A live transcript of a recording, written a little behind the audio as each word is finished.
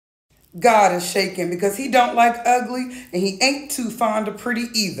God is shaking because he don't like ugly and he ain't too fond of pretty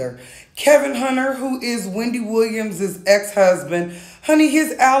either. Kevin Hunter, who is Wendy Williams' ex-husband, honey,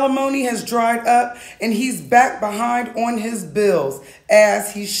 his alimony has dried up and he's back behind on his bills,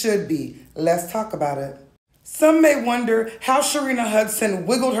 as he should be. Let's talk about it. Some may wonder how Sharina Hudson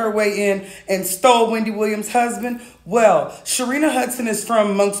wiggled her way in and stole Wendy Williams' husband. Well, Sharina Hudson is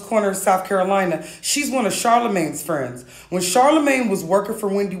from Moncks Corner, South Carolina. She's one of Charlamagne's friends. When Charlamagne was working for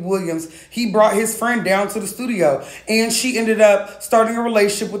Wendy Williams, he brought his friend down to the studio, and she ended up starting a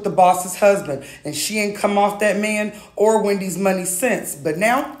relationship with the boss's husband. And she ain't come off that man or Wendy's money since. But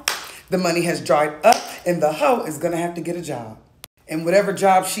now the money has dried up, and the hoe is going to have to get a job. And whatever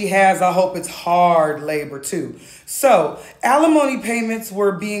job she has, I hope it's hard labor too. So alimony payments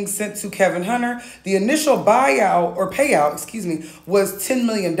were being sent to Kevin Hunter. The initial payout, was $10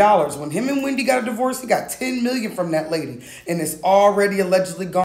 million. When him and Wendy got a divorce, he got $10 million from that lady. And it's already allegedly gone.